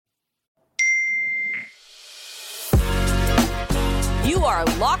are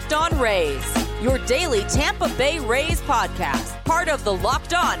Locked On Rays, your daily Tampa Bay Rays podcast, part of the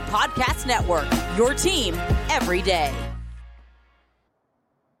Locked On Podcast Network, your team every day.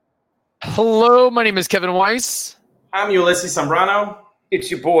 Hello, my name is Kevin Weiss. I'm Ulysses Zambrano. It's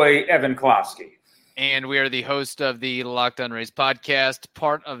your boy, Evan Klosky. And we are the host of the Locked On Rays podcast,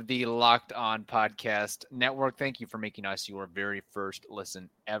 part of the Locked On Podcast Network. Thank you for making us your very first listen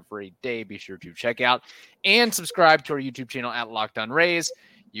every day. Be sure to check out and subscribe to our YouTube channel at Locked On Rays.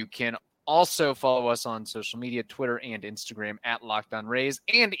 You can also follow us on social media, Twitter and Instagram at Locked On Rays,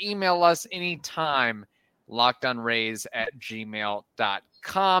 and email us anytime,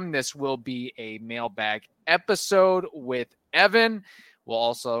 lockedonrays@gmail.com. This will be a mailbag episode with Evan. We'll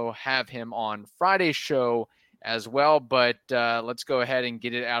also have him on Friday's show as well, but let's go ahead and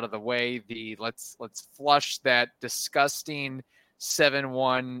get it out of the way. Let's flush that disgusting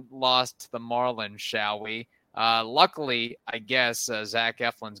 7-1 loss to the Marlins, shall we? Luckily, I guess Zach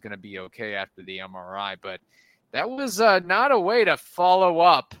Eflin's going to be okay after the MRI, but that was not a way to follow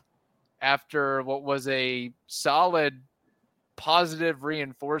up after what was a solid, positive,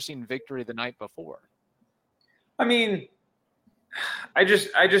 reinforcing victory the night before. I mean, I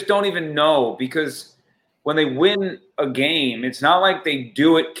just don't even know, because when they win a game, it's not like they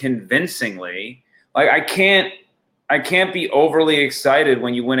do it convincingly. Like I can't be overly excited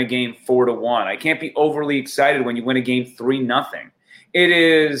when you win a game 4-1. I can't be overly excited when you win a game 3-0. It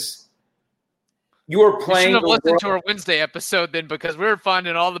is you are playing. You should have listened to our Wednesday episode then, because we were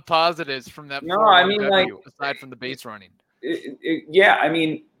finding all the positives from that. No, I mean, like, aside from the base running. Yeah, I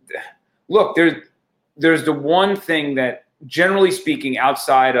mean, look, there's the one thing that, generally speaking,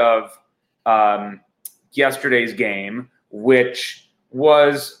 outside of yesterday's game, which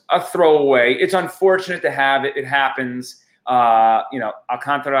was a throwaway. It's unfortunate to have it. It happens.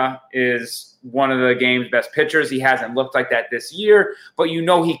 Alcantara is one of the game's best pitchers. He hasn't looked like that this year, but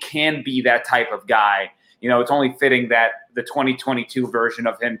he can be that type of guy. It's only fitting that the 2022 version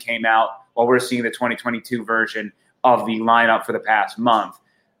of him came out while we're seeing the 2022 version of the lineup for the past month.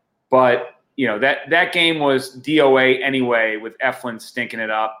 But that game was DOA anyway, with Eflin stinking it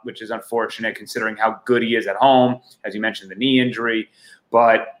up, which is unfortunate considering how good he is at home, as you mentioned, the knee injury.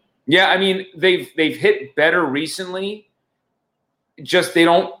 But yeah, I mean, they've hit better recently. Just they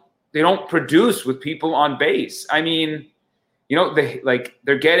don't produce with people on base. I mean,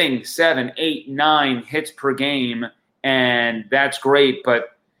 they're getting 7, 8, 9 hits per game, and that's great.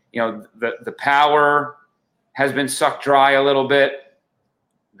 But the power has been sucked dry a little bit.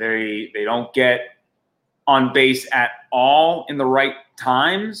 They don't get on base at all in the right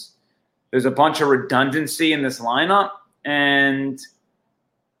times. There's a bunch of redundancy in this lineup, and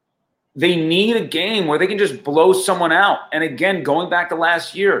they need a game where they can just blow someone out. And again, going back to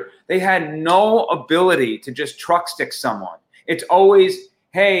last year, they had no ability to just truck stick someone. It's always,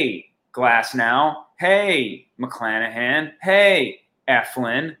 hey, Glasnow, hey, McClanahan, hey,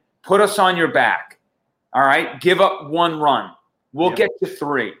 Eflin, put us on your back. All right, give up 1 run. We'll get you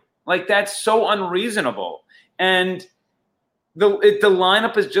 3. Like, that's so unreasonable. And the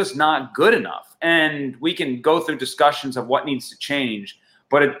lineup is just not good enough. And we can go through discussions of what needs to change.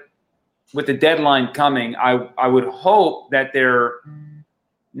 But with the deadline coming, I would hope that they're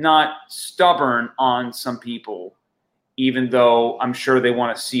not stubborn on some people, even though I'm sure they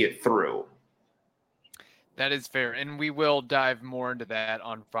want to see it through. That is fair. And we will dive more into that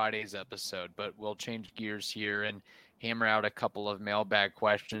on Friday's episode. But we'll change gears here and hammer out a couple of mailbag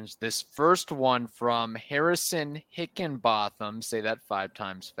questions. This first one from Harrison Hickenbotham. Say that 5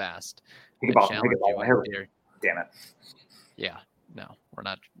 times fast. Hickenbotham. Damn it. Yeah, no, we're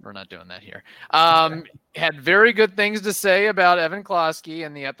not doing that here. Had very good things to say about Evan Klosky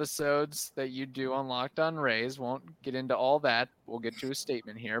and the episodes that you do on Locked On Rays. Won't get into all that. We'll get to a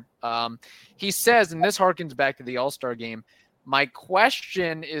statement here. He says, and this harkens back to the All-Star game, my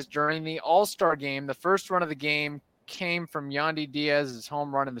question is, during the All-Star game, the first run of the game came from Yandy Diaz's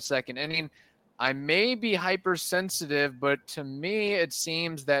home run in the second inning. I may be hypersensitive, but to me, it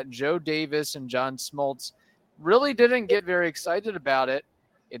seems that Joe Davis and John Smoltz really didn't get very excited about it.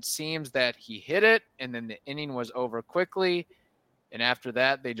 It seems that he hit it, and then the inning was over quickly. And after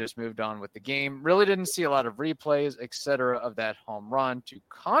that, they just moved on with the game. Really didn't see a lot of replays, etc., of that home run. To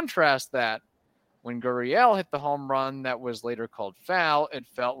contrast that, when Gurriel hit the home run that was later called foul, it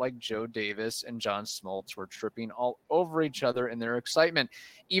felt like Joe Davis and John Smoltz were tripping all over each other in their excitement.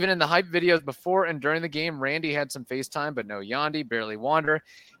 Even in the hype videos before and during the game, Randy had some FaceTime, but no Yandy, barely Wander.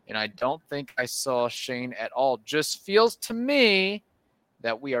 And I don't think I saw Shane at all. Just feels to me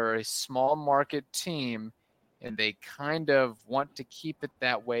that we are a small market team, and they kind of want to keep it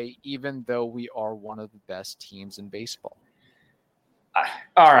that way, even though we are one of the best teams in baseball.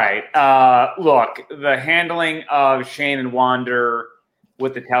 All right. Look, the handling of Shane and Wander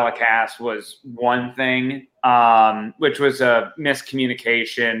with the telecast was one thing, which was a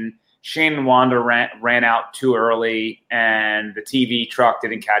miscommunication. Shane and Wander ran out too early, and the TV truck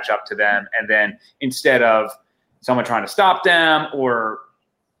didn't catch up to them. And then instead of someone trying to stop them or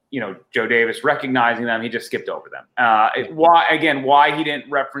Joe Davis recognizing them, he just skipped over them. Why he didn't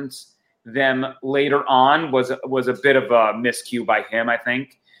reference them later on was a bit of a miscue by him, I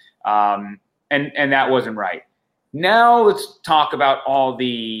think. And that wasn't right. Now let's talk about all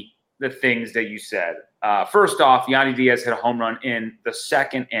the things that you said. First off, Yandy Diaz hit a home run in the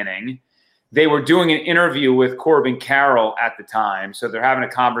second inning. They were doing an interview with Corbin Carroll at the time, so they're having a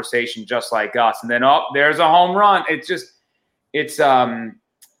conversation just like us. And then, there's a home run. It's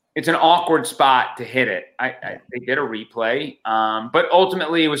an awkward spot to hit it. They did a replay, but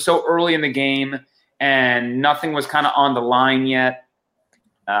ultimately it was so early in the game and nothing was kind of on the line yet.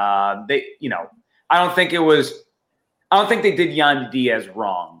 I don't think they did Yandy Diaz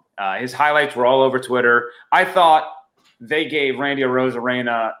wrong. His highlights were all over Twitter. I thought they gave Randy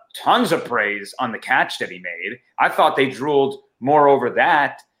Arozarena tons of praise on the catch that he made. I thought they drooled more over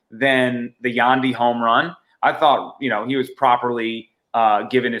that than the Yandy home run. I thought, he was properly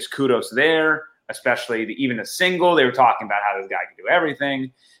given his kudos there, especially even the single. They were talking about how this guy can do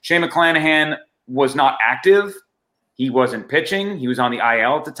everything. Shane McClanahan was not active. He wasn't pitching. He was on the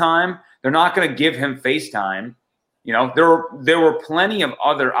IL at the time. They're not going to give him FaceTime. There were plenty of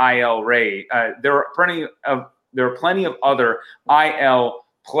other IL there were plenty of other IL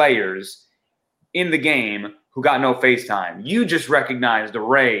players in the game who got no FaceTime. You just recognized a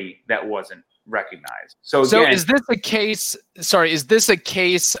Ray that wasn't recognized. So is this a case? Sorry, is this a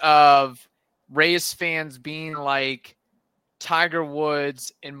case of Rays fans being like Tiger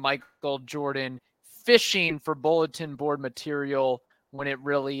Woods and Michael Jordan fishing for bulletin board material when it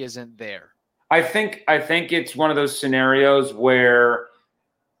really isn't there? I think it's one of those scenarios where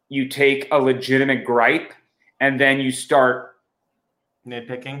you take a legitimate gripe and then you start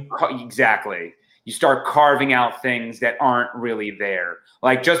nitpicking. Exactly. You start carving out things that aren't really there.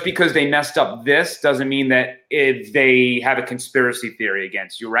 Like, just because they messed up this doesn't mean that they have a conspiracy theory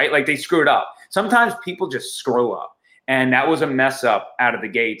against you, right? Like, they screwed up. Sometimes people just screw up. And that was a mess up out of the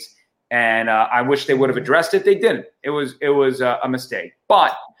gates. And I wish they would have addressed it. They didn't. It was a mistake.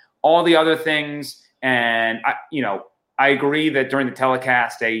 But all the other things, and I agree that during the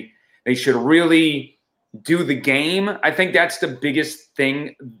telecast, they should really do the game. I think that's the biggest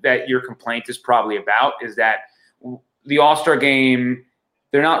thing that your complaint is probably about, is that the All-Star game,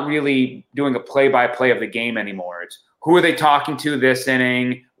 they're not really doing a play-by-play of the game anymore. It's who are they talking to this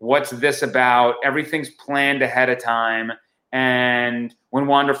inning? What's this about? Everything's planned ahead of time. And when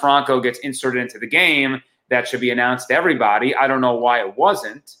Wander Franco gets inserted into the game, that should be announced to everybody. I don't know why it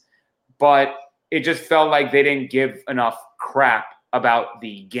wasn't, but it just felt like they didn't give enough crap about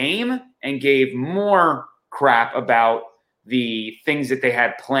the game and gave more crap about the things that they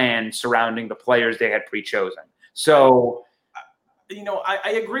had planned surrounding the players they had pre-chosen. So,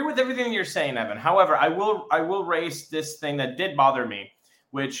 I agree with everything you're saying, Evan. However, I will raise this thing that did bother me,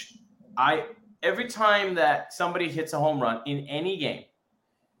 which every time that somebody hits a home run in any game,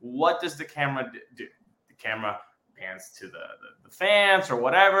 what does the camera do? The camera pans to the fans or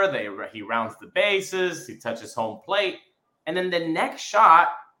whatever. He rounds the bases. He touches home plate. And then the next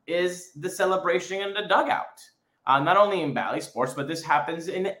shot is the celebration in the dugout. Not only in Bally Sports, but this happens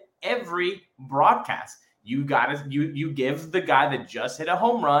in every broadcast. You give the guy that just hit a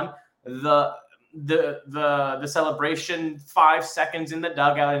home run the celebration 5 seconds in the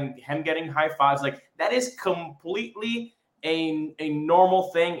dugout and him getting high fives. Like, that is completely a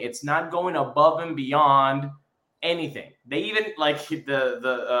normal thing. It's not going above and beyond anything. They even, like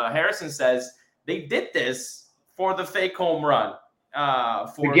the Harrison says, they did this for the fake home run.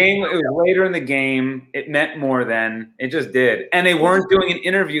 The game, it was later in the game. It meant more then. It just did. And they weren't doing an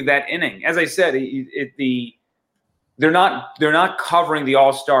interview that inning. As I said, they're not covering the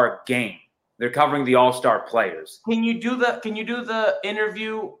All-Star game. They're covering the All-Star players. Can you do the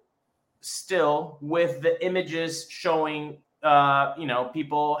interview still with the images showing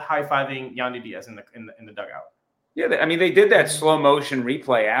people high-fiving Yandy Diaz in the dugout? Yeah, they did that slow motion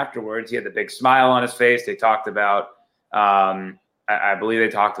replay afterwards. He had the big smile on his face. They talked about, I believe they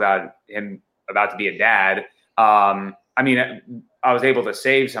talked about him about to be a dad. I was able to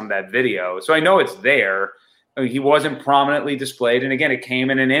save some of that video, so I know it's there. He wasn't prominently displayed, and again, it came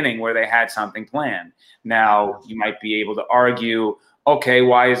in an inning where they had something planned. Now, you might be able to argue, okay,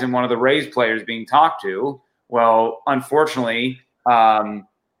 why isn't one of the Rays players being talked to? Well, unfortunately,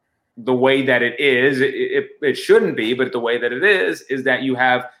 the way that it is, it shouldn't be, but the way that it is that you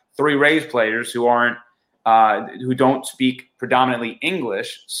have 3 Rays players who don't speak predominantly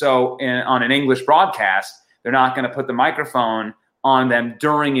English. So on an English broadcast, they're not going to put the microphone on them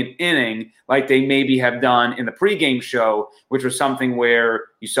during an inning like they maybe have done in the pregame show, which was something where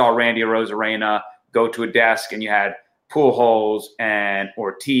you saw Randy Arozarena go to a desk and you had Pujols and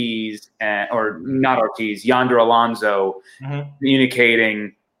Ortiz or not Ortiz, Yonder Alonso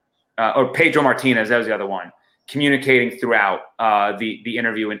communicating, or Pedro Martinez, that was the other one, communicating throughout the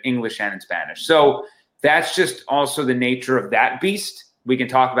interview in English and in Spanish. So that's just also the nature of that beast. We can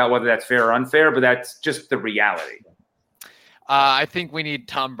talk about whether that's fair or unfair, but that's just the reality. I think we need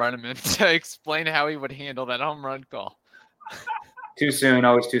Tom Brenneman to explain how he would handle that home run call. Too soon,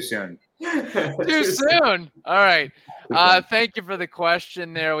 always too soon. Too soon. All right. Thank you for the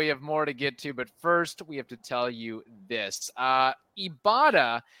question there. We have more to get to, but first we have to tell you this.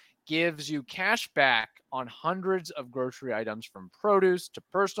 Ibotta gives you cash back on hundreds of grocery items, from produce to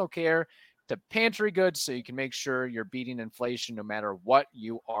personal care to pantry goods, so you can make sure you're beating inflation no matter what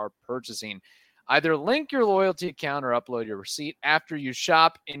you are purchasing. Either link your loyalty account or upload your receipt after you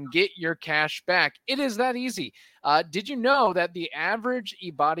shop and get your cash back. It is that easy. Did you know that the average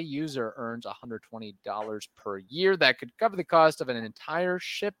Ibotta user earns $120 per year? That could cover the cost of an entire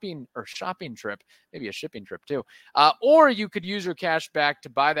shopping trip, maybe a shipping trip too. Or you could use your cash back to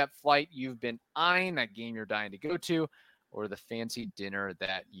buy that flight you've been eyeing, that game you're dying to go to, or the fancy dinner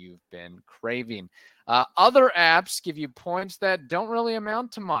that you've been craving. Other apps give you points that don't really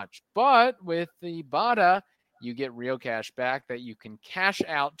amount to much, but with the Ibotta, you get real cash back that you can cash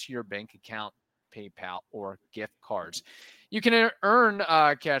out to your bank account, PayPal, or gift cards. You can earn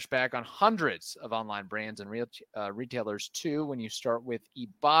cash back on hundreds of online brands and retailers too when you start with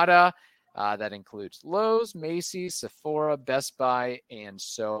Ibotta. That includes Lowe's, Macy's, Sephora, Best Buy, and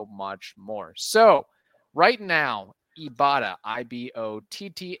so much more. So right now, Ibotta,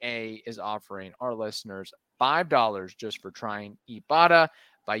 Ibotta, is offering our listeners $5 just for trying Ibotta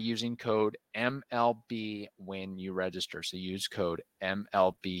by using code MLB when you register. So use code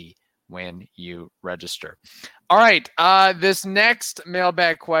MLB when you register. All right. This next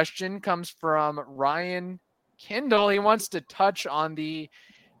mailbag question comes from Ryan Kendall. He wants to touch on the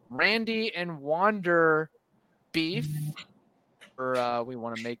Randy and Wander beef, or we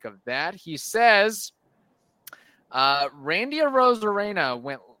want to make of that. He says, Randy Arozarena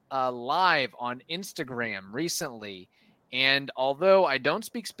went live on Instagram recently, and although I don't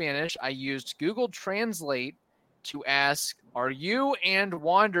speak Spanish, I used Google Translate to ask, "Are you and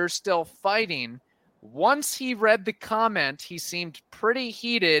Wander still fighting?" Once he read the comment, he seemed pretty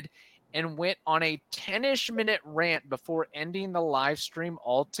heated and went on a 10-ish minute rant before ending the live stream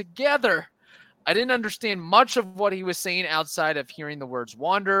altogether. I didn't understand much of what he was saying outside of hearing the words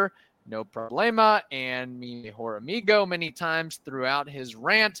Wander, no problema, and mi mejor amigo many times throughout his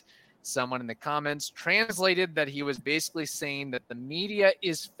rant. Someone in the comments translated that he was basically saying that the media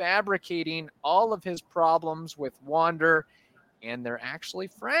is fabricating all of his problems with Wander, and they're actually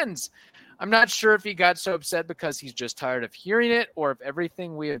friends. I'm not sure if he got so upset because he's just tired of hearing it, or if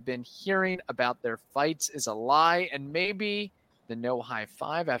everything we have been hearing about their fights is a lie, and maybe the no high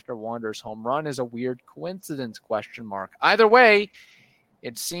five after Wander's home run is a weird coincidence, ? Either way,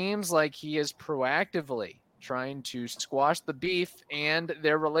 it seems like he is proactively trying to squash the beef, and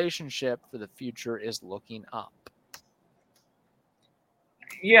their relationship for the future is looking up.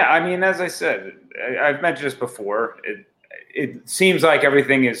 Yeah, I mean, as I said, I've mentioned this before. It seems like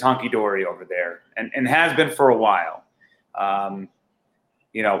everything is hunky-dory over there, and has been for a while. I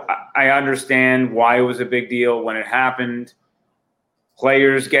understand why it was a big deal when it happened.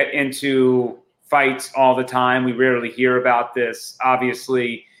 Players get into fights all the time. We rarely hear about this.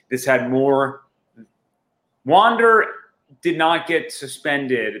 Obviously, this had more. Wander did not get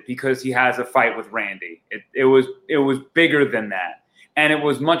suspended because he has a fight with Randy. It was bigger than that, and it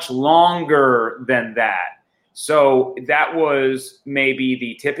was much longer than that. So that was maybe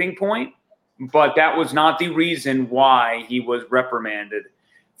the tipping point, but that was not the reason why he was reprimanded.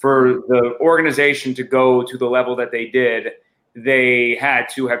 For the organization to go to the level that they did, they had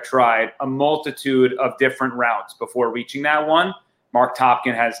to have tried a multitude of different routes before reaching that one. Mark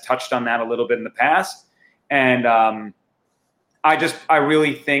Topkin has touched on that a little bit in the past. And I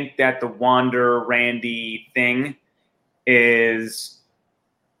really think that the Wander-Randy thing is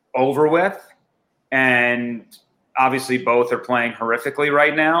over with. And obviously both are playing horrifically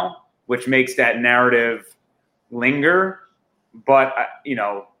right now, which makes that narrative linger. But,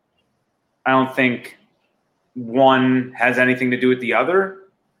 I don't think one has anything to do with the other.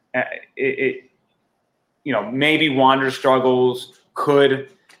 Maybe Wander struggles could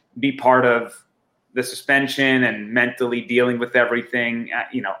be part of the suspension and mentally dealing with everything.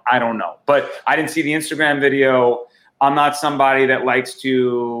 I don't know. But I didn't see the Instagram video. I'm not somebody that likes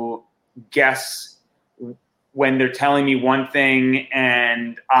to guess when they're telling me one thing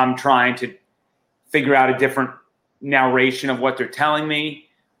and I'm trying to figure out a different narration of what they're telling me.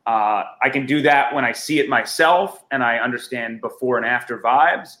 I can do that when I see it myself and I understand before and after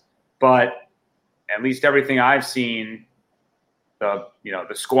vibes. But at least everything I've seen, the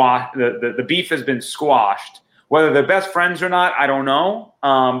beef has been squashed. Whether they're best friends or not, I don't know.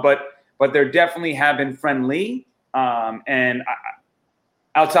 But there definitely have been friendly. And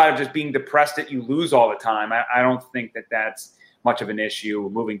outside of just being depressed that you lose all the time, I don't think that that's much of an issue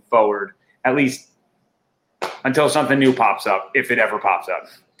moving forward, at least until something new pops up, if it ever pops up.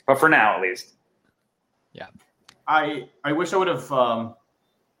 But for now, at least. Yeah. I wish I would have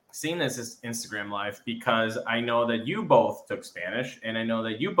seen this Instagram live, because I know that you both took Spanish, and I know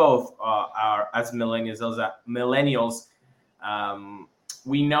that you both are, as millennials,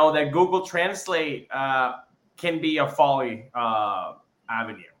 we know that Google Translate can be a folly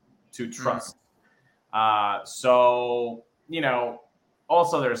avenue to trust. So,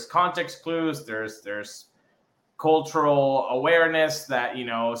 also there's context clues, there's cultural awareness that,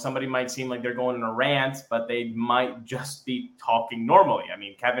 somebody might seem like they're going in a rant, but they might just be talking normally. I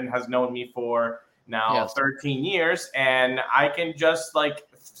mean, Kevin has known me for now 13 years, and I can just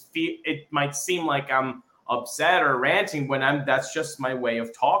feel, it might seem like I'm upset or ranting when that's just my way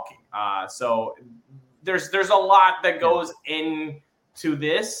of talking. So there's a lot that goes into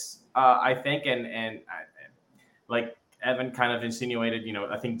this, I think, and like Evan kind of insinuated,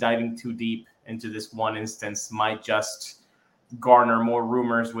 I think diving too deep into this one instance might just garner more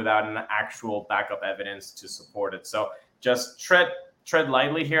rumors without an actual backup evidence to support it. So just tread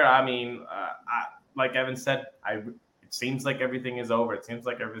lightly here. I mean, like Evan said, it seems like everything is over. It seems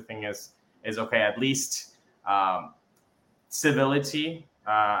like everything is okay. At least civility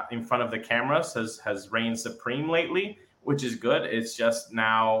in front of the cameras has reigned supreme lately, which is good. It's just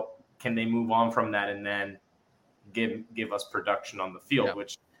now, can they move on from that and then give us production on the field,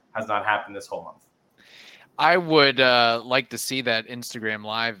 which has not happened this whole month. I would like to see that Instagram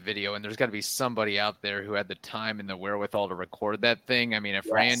live video, and there's got to be somebody out there who had the time and the wherewithal to record that thing. I mean,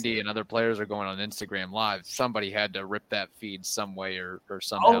 if Randy and other players are going on Instagram live, somebody had to rip that feed some way or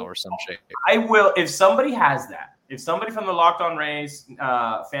somehow or some shape. I will. If somebody has that, if somebody from the Locked On Rays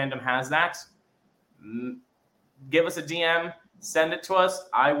fandom has that, give us a DM, send it to us.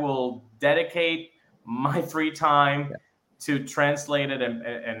 I will dedicate my free time to translate it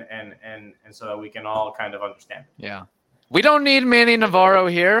and so that we can all kind of understand. Yeah. We don't need Manny Navarro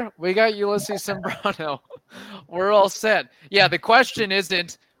here. We got Ulysses Sembrano. We're all set. Yeah, the question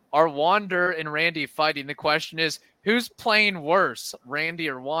isn't, are Wander and Randy fighting? The question is, who's playing worse, Randy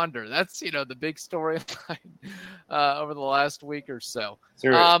or Wander? That's, the big storyline over the last week or so.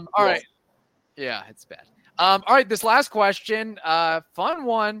 All right. Yeah, it's bad. All right, this last question, fun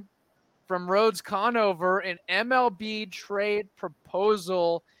one. From Rhodes Conover, an MLB trade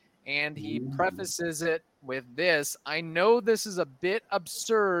proposal, and he prefaces it with this: I know this is a bit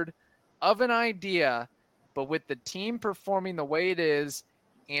absurd of an idea, but with the team performing the way it is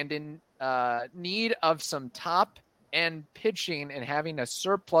and in need of some top-end pitching and having a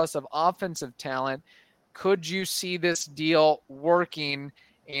surplus of offensive talent, could you see this deal working?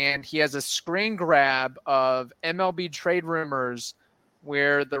 And he has a screen grab of MLB trade rumors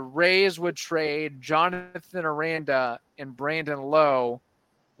where the Rays would trade Jonathan Aranda and Brandon Lowe.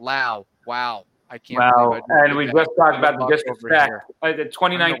 Wow. I can't believe it. And we just talked about the disrespect. The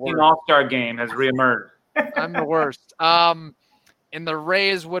 2019 All-Star game has reemerged. I'm the worst. And the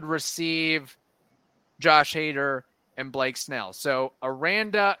Rays would receive Josh Hader and Blake Snell. So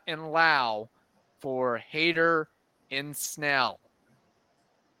Aranda and Lowe for Hader and Snell.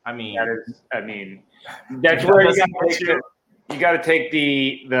 I mean, that's where you got to take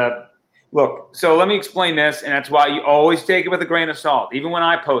the look. So let me explain this, and that's why you always take it with a grain of salt. Even when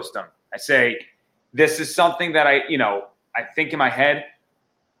I post them, I say this is something that I think in my head.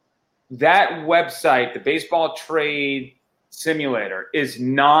 That website, the Baseball Trade Simulator, is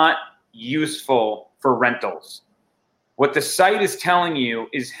not useful for rentals. What the site is telling you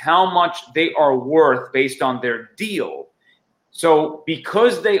is how much they are worth based on their deal. So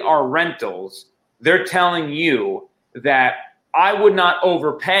because they are rentals, they're telling you that I would not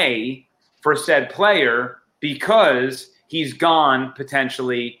overpay for said player because he's gone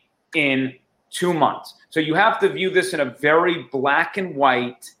potentially in 2 months. So you have to view this in a very black and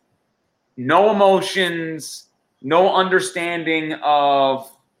white, no emotions, no understanding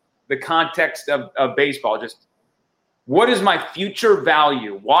of the context of baseball. Just what is my future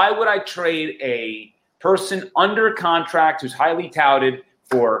value? Why would I trade a person under contract who's highly touted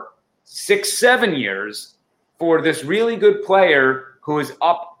for 6-7 years for this really good player who is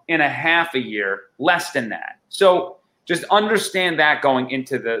up in a half a year, less than that? So just understand that going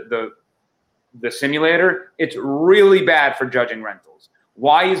into the simulator. It's really bad for judging rentals.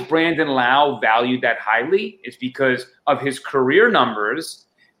 Why is Brandon Lau valued that highly? It's because of his career numbers,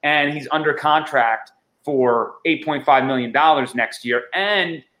 and he's under contract for $8.5 million next year.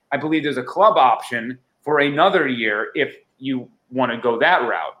 And I believe there's a club option for another year if you want to go that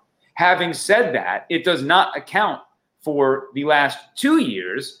route. Having said that, it does not account for the last 2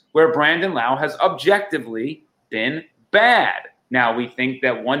 years where Brandon Lau has objectively been bad. Now, we think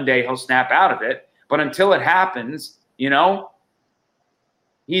that one day he'll snap out of it, but until it happens, he's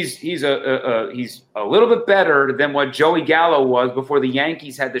a little bit better than what Joey Gallo was before the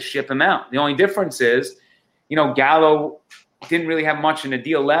Yankees had to ship him out. The only difference is, Gallo didn't really have much in the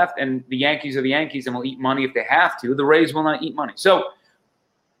deal left, and the Yankees are the Yankees and will eat money if they have to. The Rays will not eat money. So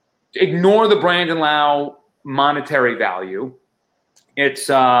ignore the Brandon Lau monetary value. It's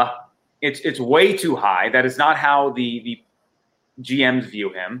way too high. That is not how the GMs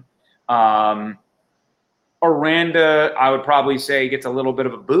view him. Aranda, I would probably say, gets a little bit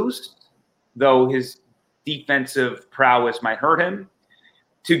of a boost, though his defensive prowess might hurt him.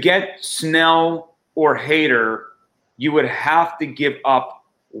 To get Snell or Hader, you would have to give up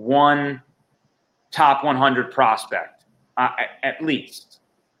one top 100 prospect, at least.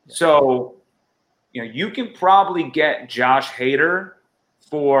 So, you can probably get Josh Hader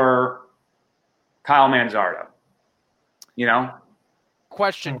for Kyle Manzardo,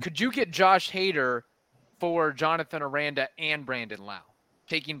 Question, could you get Josh Hader for Jonathan Aranda and Brandon Lau,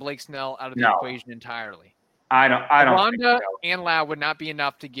 taking Blake Snell out of the equation entirely? I don't Aranda think so. And Lau would not be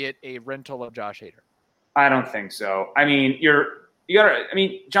enough to get a rental of Josh Hader. I don't think so. I mean,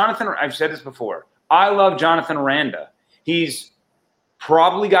 Jonathan, I've said this before. I love Jonathan Aranda. He's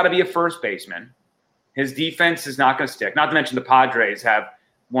probably got to be a first baseman. His defense is not going to stick. Not to mention the Padres have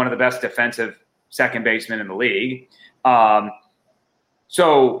one of the best defensive second basemen in the league.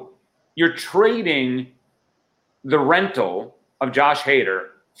 So you're trading the rental of Josh Hader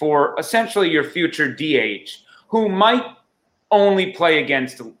for essentially your future DH, who might only play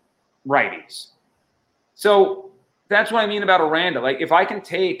against righties. So that's what I mean about Aranda. Like, if I can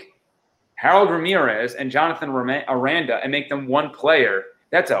take Harold Ramirez and Jonathan Aranda and make them one player,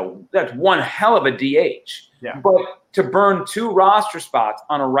 that's one hell of a DH. Yeah. But to burn 2 roster spots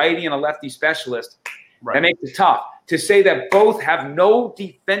on a righty and a lefty specialist, that makes it tough. To say that both have no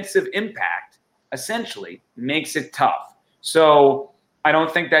defensive impact, essentially, makes it tough. So I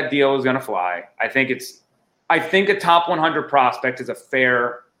don't think that deal is going to fly. I think a top 100 prospect is a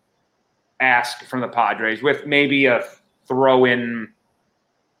fair ask from the Padres, with maybe a throw-in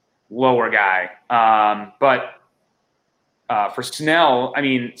lower guy. But for Snell,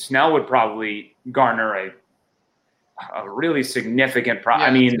 Snell would probably garner a really significant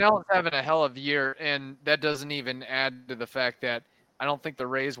Snell's having a hell of a year, and that doesn't even add to the fact that I don't think the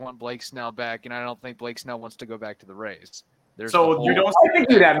Rays want Blake Snell back, and I don't think Blake Snell wants to go back to the Rays. I think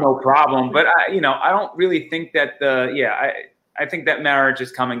you'd have no problem, but I don't really think that I think that marriage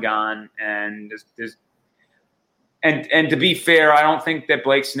is come and gone, and and to be fair, I don't think that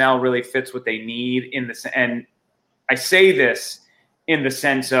Blake Snell really fits what they need and I say this in the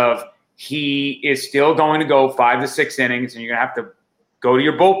sense of he is still going to go 5 to 6 innings, and you're going to have to go to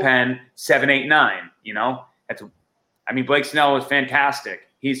your bullpen 7, 8, 9. Blake Snell is fantastic.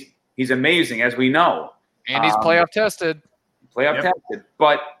 He's amazing, as we know, and he's playoff tested. Tested,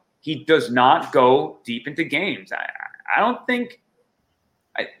 but he does not go deep into games. I don't think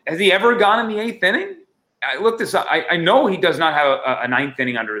has he ever gone in the 8th inning? I looked this up. I know he does not have a 9th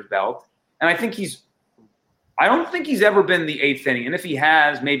inning under his belt, and I don't think he's ever been the 8th inning. And if he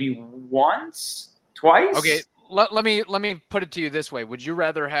has, maybe once, twice. Okay, let me put it to you this way: would you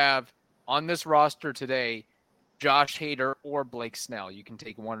rather have on this roster today Josh Hader or Blake Snell? You can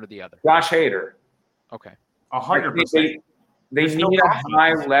take one or the other. Josh Hader. Okay. 100%. They need a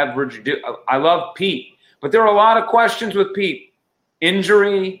high leverage. I love Pete, but there are a lot of questions with Pete.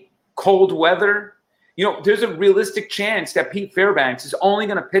 Injury, cold weather. There's a realistic chance that Pete Fairbanks is only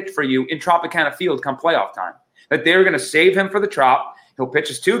going to pitch for you in Tropicana Field come playoff time. That they're going to save him for the Trop. He'll pitch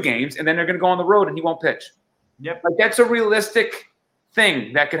his 2 games, and then they're going to go on the road, and he won't pitch. Yep. Like, that's a realistic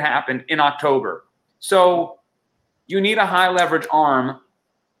thing that could happen in October. So you need a high leverage arm,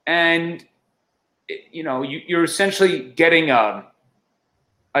 and you're essentially getting a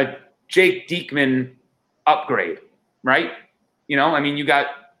Jake Diekman upgrade, right? You got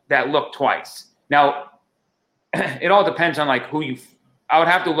that look twice. Now, it all depends on like I would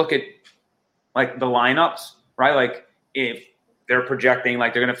have to look at like the lineups, right? Like if they're projecting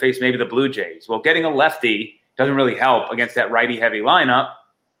like they're going to face maybe the Blue Jays. Well, getting a lefty doesn't really help against that righty heavy lineup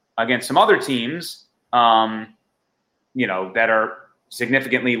against some other teams, that are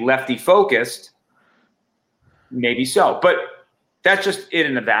significantly lefty focused. Maybe so, but that's just it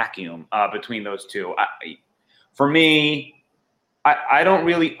in a vacuum between those two. For me, I don't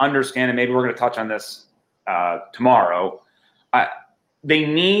really understand, and maybe we're going to touch on this tomorrow. They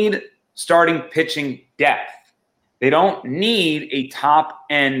need starting pitching depth. They don't need a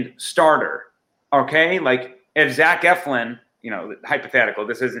top-end starter, okay? Like if Zach Eflin, hypothetical,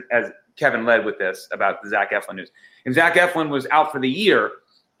 this isn't as Kevin led with this about the Zach Eflin news. If Zach Eflin was out for the year,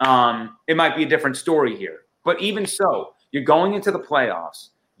 it might be a different story here. But even so, you're going into the playoffs.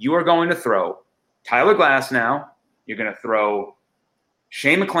 You are going to throw Tyler Glasnow. You're going to throw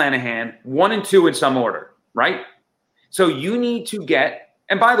Shane McClanahan, 1 and 2 in some order, right? So you need to get –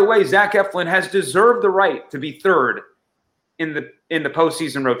 and by the way, Zach Eflin has deserved the right to be third in the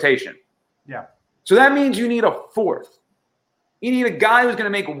postseason rotation. Yeah. So that means you need a fourth. You need a guy who's going to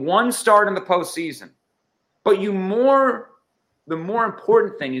make one start in the postseason. But the more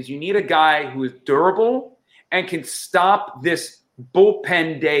important thing is you need a guy who is durable and can stop this bulk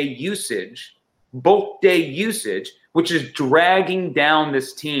day usage, which is dragging down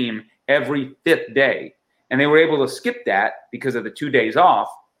this team every 5th day. And they were able to skip that because of the 2 days off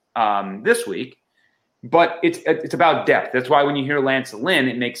this week. But it's about depth. That's why when you hear Lance Lynn,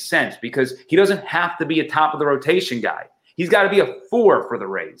 it makes sense because he doesn't have to be a top of the rotation guy. He's got to be a 4 for the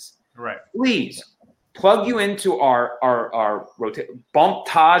Rays. Right. Please plug you into our rotation. Bump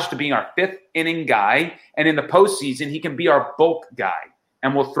Taj to being our 5th inning guy. And in the postseason, he can be our bulk guy.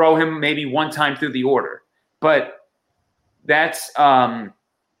 And we'll throw him maybe one time through the order. But that's I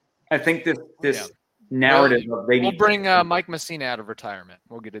think this narrative of we'll bring Mike Messina out of retirement.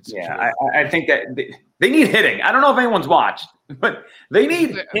 We'll get it situated. Yeah, I think that they need hitting. I don't know if anyone's watched, but they need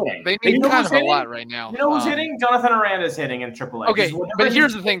hitting. They need kind of a lot right now. You know who's hitting? Jonathan Aranda's hitting in AAA. Okay, but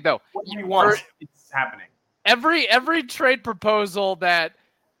here's the thing, though. What he wants, it's happening. Every trade proposal that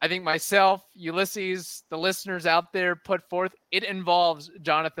I think myself, Ulysses, the listeners out there put forth, it involves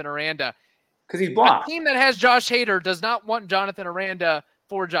Jonathan Aranda. Because he's blocked. A team that has Josh Hader does not want Jonathan Aranda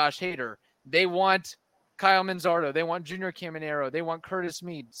for Josh Hader. They want Kyle Manzardo. They want Junior Caminero. They want Curtis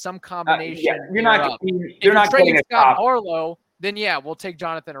Mead. Some combination. You're not getting a Scott top Barlow. Then we'll take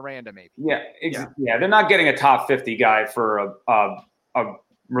Jonathan Aranda maybe. Yeah, they're not getting a top 50 guy for a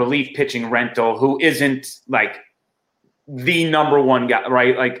relief pitching rental who isn't like the number one guy,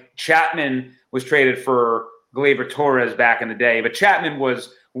 right? Like Chapman was traded for Gleyber Torres back in the day, but Chapman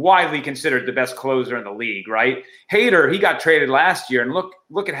was widely considered the best closer in the league, right? Hader, he got traded last year, and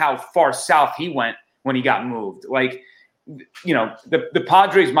look at how far south he went when he got moved. Like, the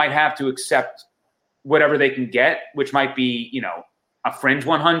Padres might have to accept whatever they can get, which might be, a fringe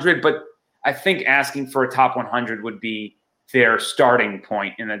 100, but I think asking for a top 100 would be their starting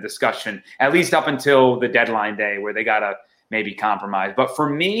point in the discussion, at least up until the deadline day where they got to maybe compromise. But for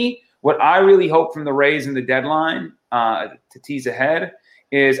me, what I really hope from the Rays in the deadline to tease ahead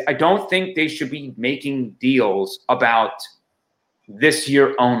is I don't think they should be making deals about this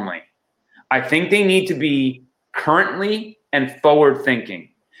year only. I think they need to be currently and forward thinking.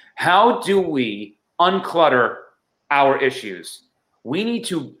 How do we unclutter our issues? We need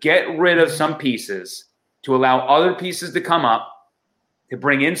to get rid of some pieces to allow other pieces to come up, to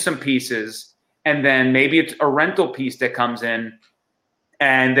bring in some pieces, and then maybe it's a rental piece that comes in,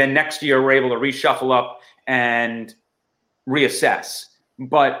 and then next year we're able to reshuffle up and reassess.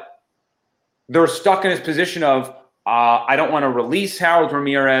 But they're stuck in this position of, I don't want to release Harold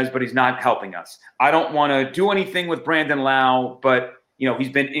Ramirez, but he's not helping us. I don't want to do anything with Brandon Lau, but he's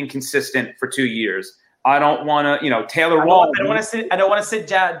been inconsistent for 2 years. I don't want to, Taylor Wall. I don't want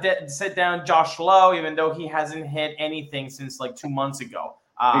to sit down Josh Lowe, even though he hasn't hit anything since like 2 months ago.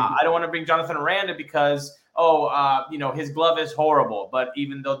 I don't want to bring Jonathan Aranda because his glove is horrible. But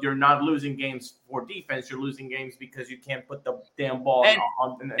even though you're not losing games for defense, you're losing games because you can't put the damn ball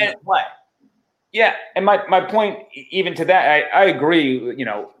in the play. Yeah, and my point, even to that, I agree.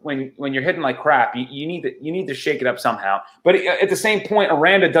 When you're hitting like crap, you need to shake it up somehow. But at the same point,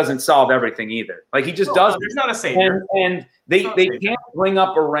 Aranda doesn't solve everything either. Like he just doesn't. There's not a savior. And they can't bring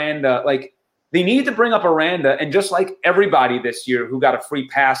up Aranda. Like they need to bring up Aranda, and just like everybody this year who got a free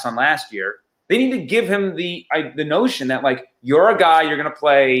pass on last year, they need to give him the notion that like you're a guy, you're going to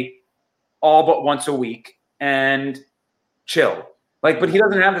play all but once a week and chill. Like, but he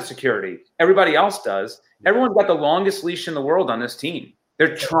doesn't have the security. Everybody else does. Everyone's got the longest leash in the world on this team.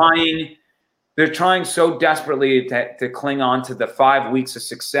 They're trying they're trying so desperately to cling on to the 5 weeks of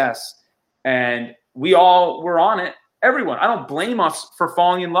success. And we all were on it. Everyone. I don't blame us for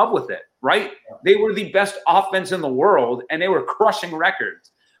falling in love with it, right? They were the best offense in the world, and they were crushing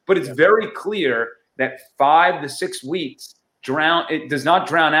records. But it's very clear that 5 to 6 weeks it does not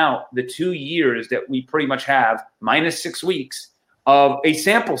drown out the 2 years that we pretty much have, minus 6 weeks of a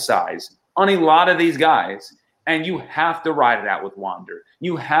sample size on a lot of these guys. And you have to ride it out with Wander.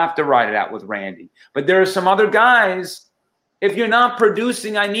 You have to ride it out with Randy. But there are some other guys. If you're not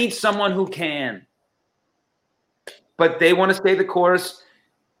producing, I need someone who can. But they want to stay the course.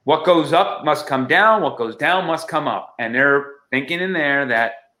 What goes up must come down. What goes down must come up. And they're thinking in there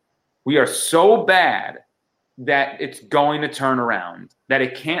that we are so bad that it's going to turn around, that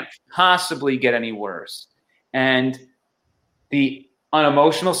it can't possibly get any worse. And the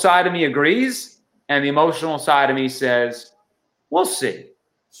unemotional side of me agrees. And the emotional side of me says, we'll see.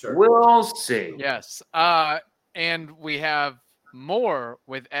 Sure. We'll see. Yes. And we have more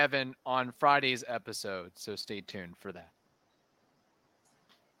with Evan on Friday's episode, so stay tuned for that.